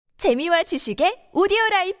재미와 지식의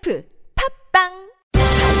오디오라이프 팝빵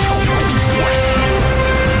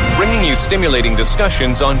Bringing you stimulating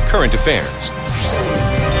discussions on current affairs.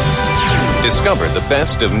 Discover the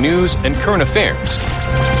best of news and current affairs.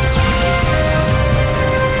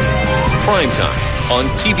 Prime Time on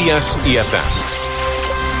TBS EFM.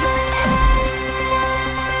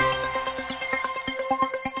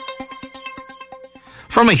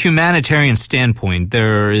 From a humanitarian standpoint,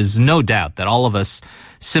 there is no doubt that all of us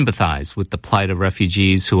sympathize with the plight of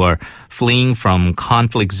refugees who are fleeing from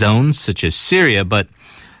conflict zones such as Syria, but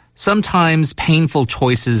sometimes painful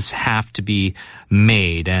choices have to be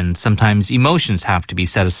made, and sometimes emotions have to be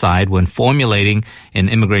set aside when formulating an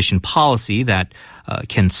immigration policy that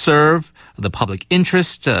can serve the public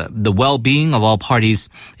interest, the well-being of all parties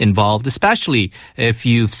involved, especially if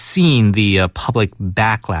you've seen the public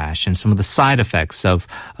backlash and some of the side effects of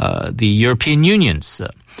the European Union's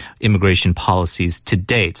immigration policies to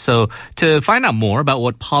date. So to find out more about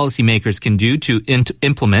what policymakers can do to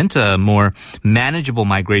implement a more manageable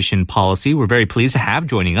migration policy, we're very pleased to have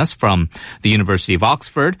joining us from the University of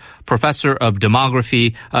Oxford, Professor of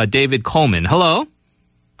Demography, David Coleman. Hello.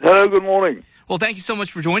 Hello, good morning. Well, thank you so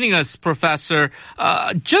much for joining us, Professor.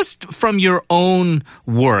 Just from your own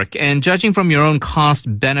work and judging from your own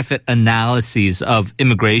cost-benefit analyses of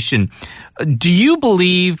immigration, do you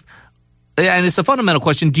believe, and it's a fundamental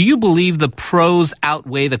question, do you believe the pros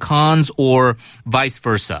outweigh the cons or vice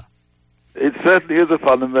versa? It certainly is a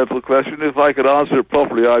fundamental question. If I could answer it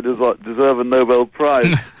properly, I deserve a Nobel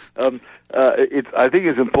Prize. I think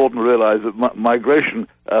it's important to realize that migration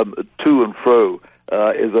to and fro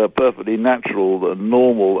is a perfectly natural,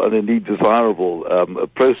 normal, and indeed desirable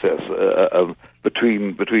process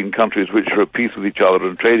between countries which are at peace with each other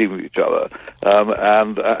and trading with each other,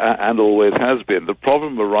 and always has been. The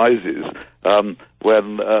problem arises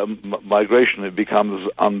when migration becomes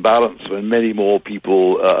unbalanced, when many more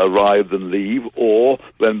people arrive than leave, or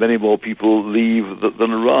when many more people leave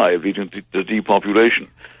than arrive, leading to depopulation.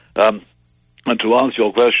 And to answer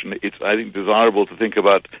your question, it's, I think, desirable to think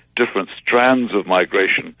about different strands of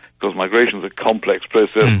migration, because migration is a complex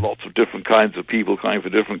process, lots of different kinds of people coming for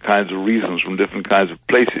different kinds of reasons from different kinds of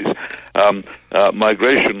places.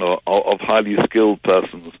 Migration of highly skilled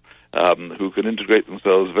persons who can integrate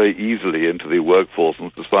themselves very easily into the workforce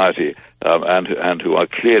and society, and who are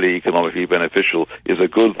clearly economically beneficial, is a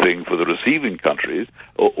good thing for the receiving countries.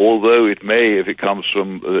 Although it may, if they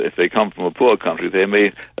come from a poor country, they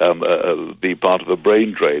may be part of a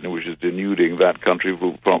brain drain, which is denuding that country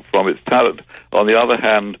from its talent. On the other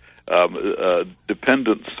hand,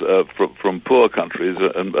 dependence from poor countries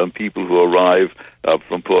and people who arrive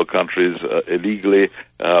from poor countries illegally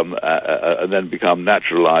and then become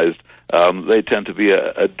naturalized, they tend to be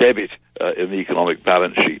a debit in the economic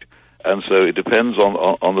balance sheet. And so it depends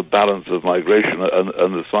on the balance of migration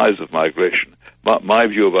and the size of migration. My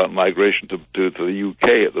view about migration to the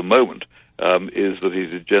UK at the moment is that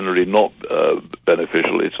it is generally not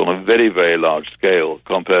beneficial. It's on a very, very large scale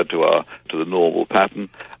compared to the normal pattern.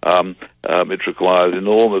 It requires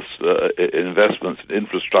enormous investments in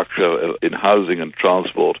infrastructure, in housing and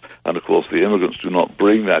transport, and of course the immigrants do not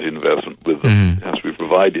bring that investment with them. It has to be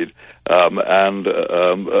provided, and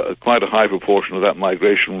quite a high proportion of that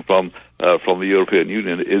migration from the European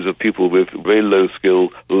Union is of people with very low skill,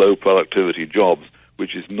 low productivity jobs,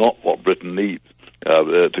 which is not what Britain needs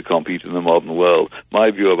to compete in the modern world.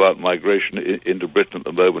 My view about migration into Britain at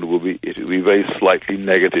the moment will be very slightly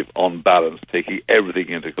negative on balance, taking everything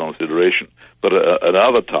into consideration. But at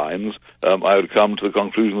other times, I would come to the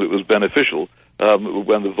conclusion that it was beneficial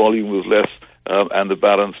when the volume was less and the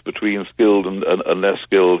balance between skilled and less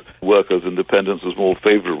skilled workers and dependents was more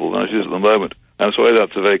favorable than it is at the moment. I'm sorry,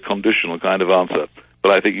 that's a very conditional kind of answer.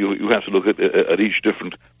 But I think you have to look at each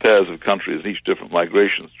different pairs of countries, each different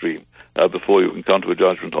migration stream, before you can come to a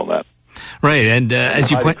judgment on that. Right, and as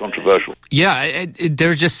you point, controversial. Yeah,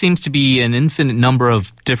 there just seems to be an infinite number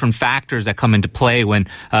of different factors that come into play when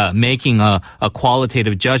making a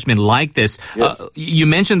qualitative judgment like this. Yes. You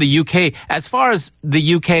mentioned the UK. As far as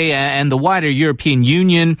the UK and the wider European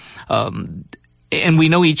Union, and we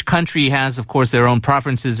know each country has, of course, their own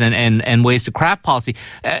preferences and ways to craft policy.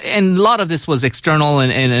 And a lot of this was external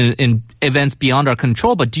and events beyond our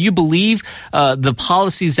control. But do you believe the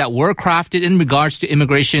policies that were crafted in regards to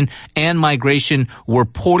immigration and migration were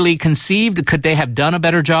poorly conceived? Could they have done a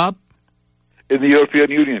better job? In the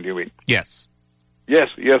European Union, you mean? Yes. Yes,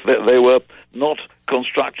 they were not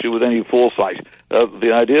constructed with any foresight.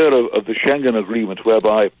 The idea of the Schengen Agreement,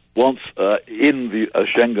 whereby once in a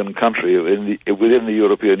Schengen country, within the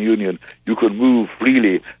European Union, you can move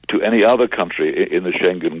freely to any other country in the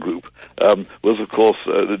Schengen group, was of course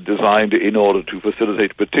designed in order to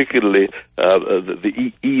facilitate particularly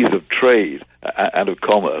the ease of trade and of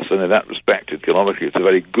commerce. And in that respect, economically, it's a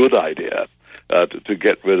very good idea to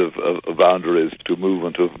get rid of boundaries to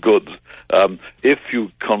movement of goods. If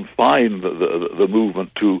you confine the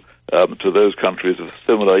movement to those countries of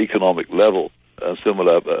similar economic level,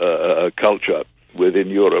 similar culture within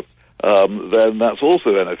Europe, then that's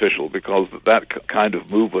also beneficial, because that kind of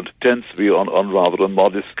movement tends to be on rather a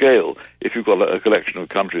modest scale. If you've got a collection of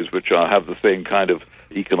countries which have the same kind of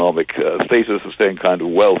economic status, the same kind of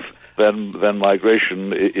wealth, then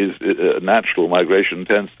migration is natural. Migration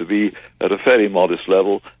tends to be at a fairly modest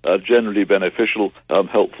level, generally beneficial,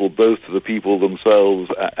 helpful both to the people themselves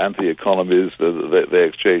and the economies they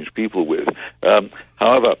exchange people with.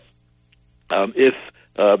 However, if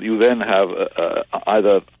you then have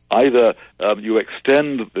either you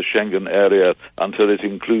extend the Schengen area until it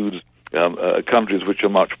includes countries which are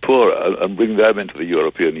much poorer and bring them into the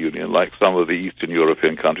European Union, like some of the Eastern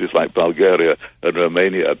European countries like Bulgaria and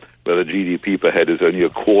Romania, where the GDP per head is only a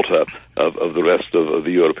quarter of the rest of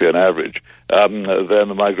the European average, then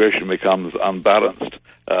the migration becomes unbalanced.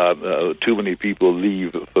 Too many people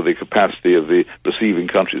leave for the capacity of the receiving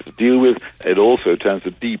countries to deal with. It also tends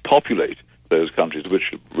to depopulate those countries,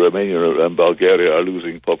 which Romania and Bulgaria are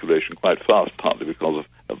losing population quite fast, partly because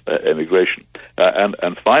of emigration.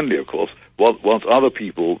 And finally, of course, once other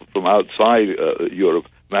people from outside Europe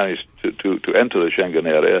manage to enter the Schengen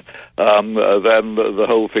area, then the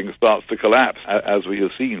whole thing starts to collapse, as we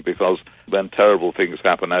have seen, because when terrible things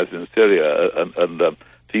happen, as in Syria, and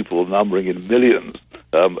people numbering in millions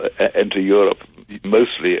enter Europe,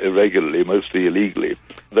 mostly irregularly, mostly illegally,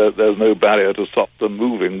 there's no barrier to stop them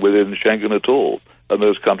moving within Schengen at all. And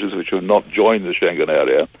those countries which have not joined the Schengen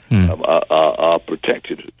area are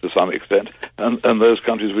protected to some extent. And those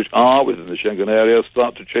countries which are within the Schengen area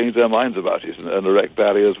start to change their minds about it and erect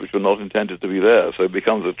barriers which were not intended to be there. So it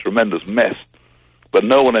becomes a tremendous mess. But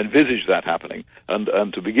no one envisaged that happening.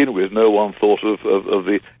 And to begin with, no one thought of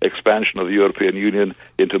the expansion of the European Union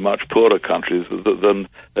into much poorer countries than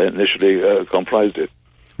initially comprised it.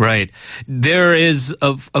 Right. There is,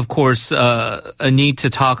 of course, a need to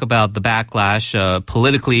talk about the backlash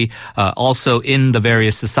politically, also in the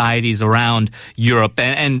various societies around Europe.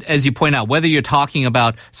 And as you point out, whether you're talking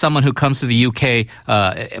about someone who comes to the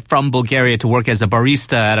UK from Bulgaria to work as a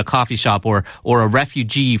barista at a coffee shop, or a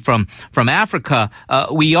refugee from Africa,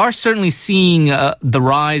 we are certainly seeing the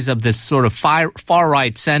rise of this sort of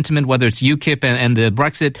far-right sentiment, whether it's UKIP and the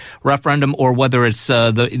Brexit referendum, or whether it's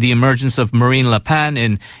the emergence of Marine Le Pen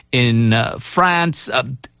in France.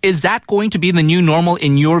 Is that going to be the new normal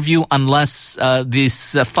in your view, unless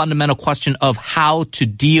this fundamental question of how to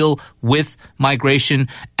deal with migration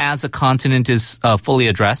as a continent is fully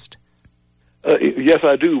addressed? Yes,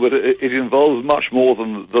 I do, but it involves much more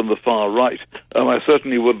than the far right. I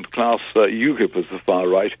certainly wouldn't class UKIP as the far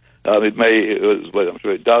right. It may, well, I'm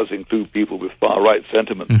sure it does include people with far right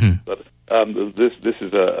sentiments, but this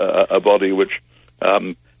is a body which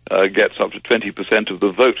gets up to 20% of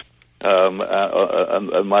the vote,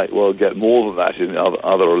 and might well get more than that in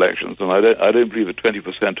other elections. And I don't believe that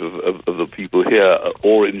 20% of the people here,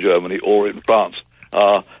 or in Germany, or in France,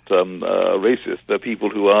 are racist. They're people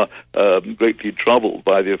who are greatly troubled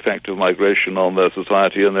by the effect of migration on their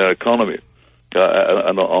society and their economy,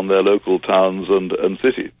 and on their local towns and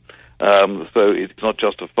cities. So it's not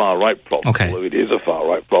just a far-right problem, although it is a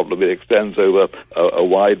far-right problem. It extends over a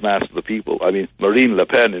wide mass of the people. I mean, Marine Le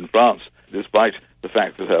Pen in France, despite the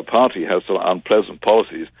fact that her party has some unpleasant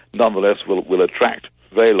policies, nonetheless will attract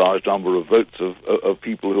a very large number of votes of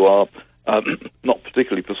people who are not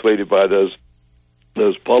particularly persuaded by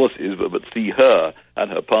those policies, but see her and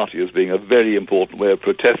her party as being a very important way of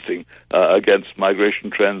protesting against migration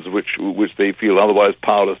trends which they feel otherwise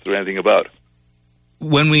powerless to do anything about.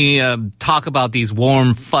 When we talk about these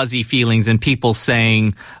warm, fuzzy feelings and people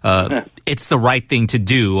saying it's the right thing to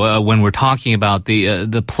do, when we're talking about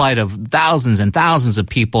the plight of thousands and thousands of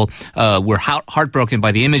people, we're heartbroken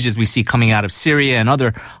by the images we see coming out of Syria and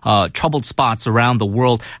other troubled spots around the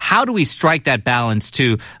world. How do we strike that balance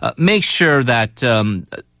to make sure that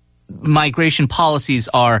migration policies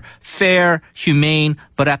are fair, humane,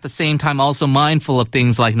 but at the same time also mindful of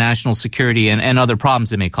things like national security and other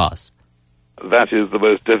problems it may cause? That is the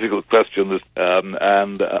most difficult question,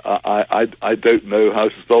 and I don't know how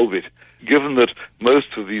to solve it. given that most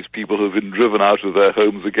of these people have been driven out of their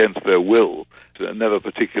homes against their will, never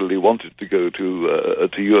particularly wanted to go to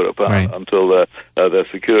Europe until their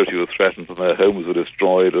security was threatened and their homes were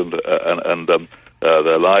destroyed and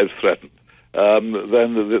their lives threatened.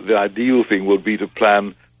 Then the ideal thing would be to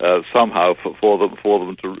plan somehow for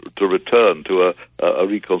them to return to a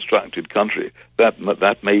reconstructed country.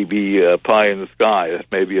 That may be pie in the sky.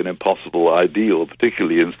 That may be an impossible ideal,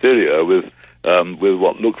 particularly in Syria with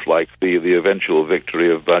what looks like the eventual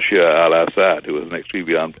victory of Bashar al-Assad, who was an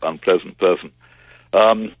extremely unpleasant person.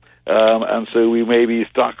 And so we may be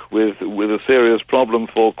stuck with a serious problem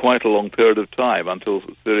for quite a long period of time until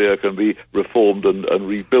Syria can be reformed and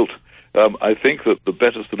rebuilt. I think that the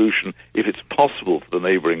better solution, if it's possible for the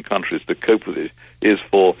neighboring countries to cope with it, is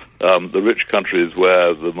for the rich countries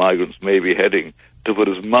where the migrants may be heading to put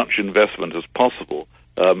as much investment as possible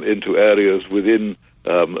into areas within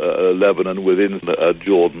Lebanon, within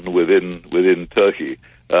Jordan, within Turkey,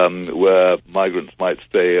 where migrants might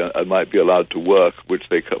stay and might be allowed to work, which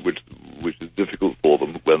is difficult for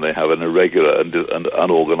them when they have an irregular and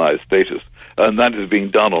unorganized status. And that is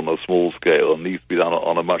being done on a small scale and needs to be done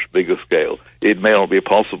on a much bigger scale. It may not be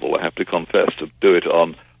possible, I have to confess, to do it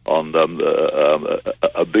on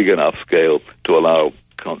a big enough scale to allow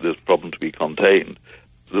this problem to be contained.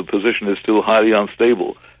 The position is still highly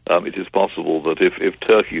unstable. It is possible that if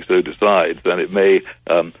Turkey so decides, then it may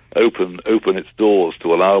open its doors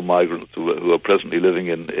to allow migrants who are presently living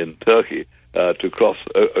in Turkey to cross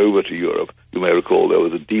over to Europe. You may recall there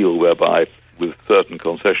was a deal whereby, with certain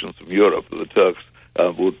concessions from Europe, the Turks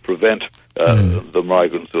would prevent the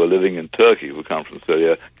migrants who are living in Turkey, who come from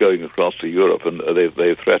Syria, going across to Europe, and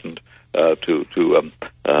they threatened to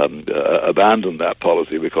abandon that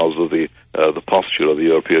policy because of the posture of the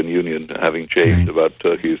European Union having changed about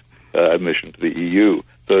Turkey's admission to the EU.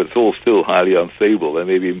 So it's all still highly unstable. There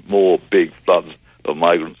may be more big floods of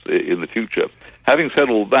migrants in the future. Having said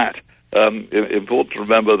all that, important to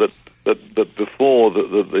remember that before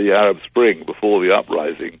the Arab Spring, before the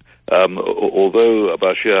uprising, although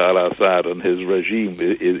Bashar al-Assad and his regime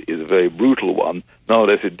is a very brutal one,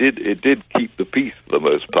 nonetheless it did keep the peace for the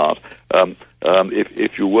most part.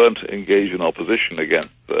 If you weren't engaged in opposition against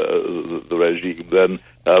the regime, then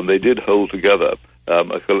they did hold together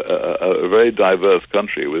a very diverse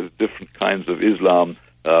country with different kinds of Islam,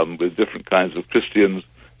 with different kinds of Christians,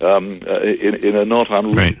 in a not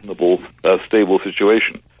unreasonable, stable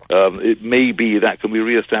situation. It may be that can be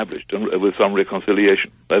reestablished with some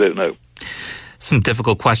reconciliation. I don't know. Some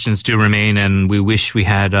difficult questions do remain, and we wish we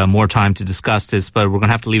had more time to discuss this, but we're going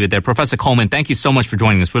to have to leave it there. Professor Coleman, thank you so much for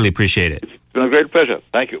joining us. Really appreciate it. It's been a great pleasure.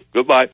 Thank you. Goodbye.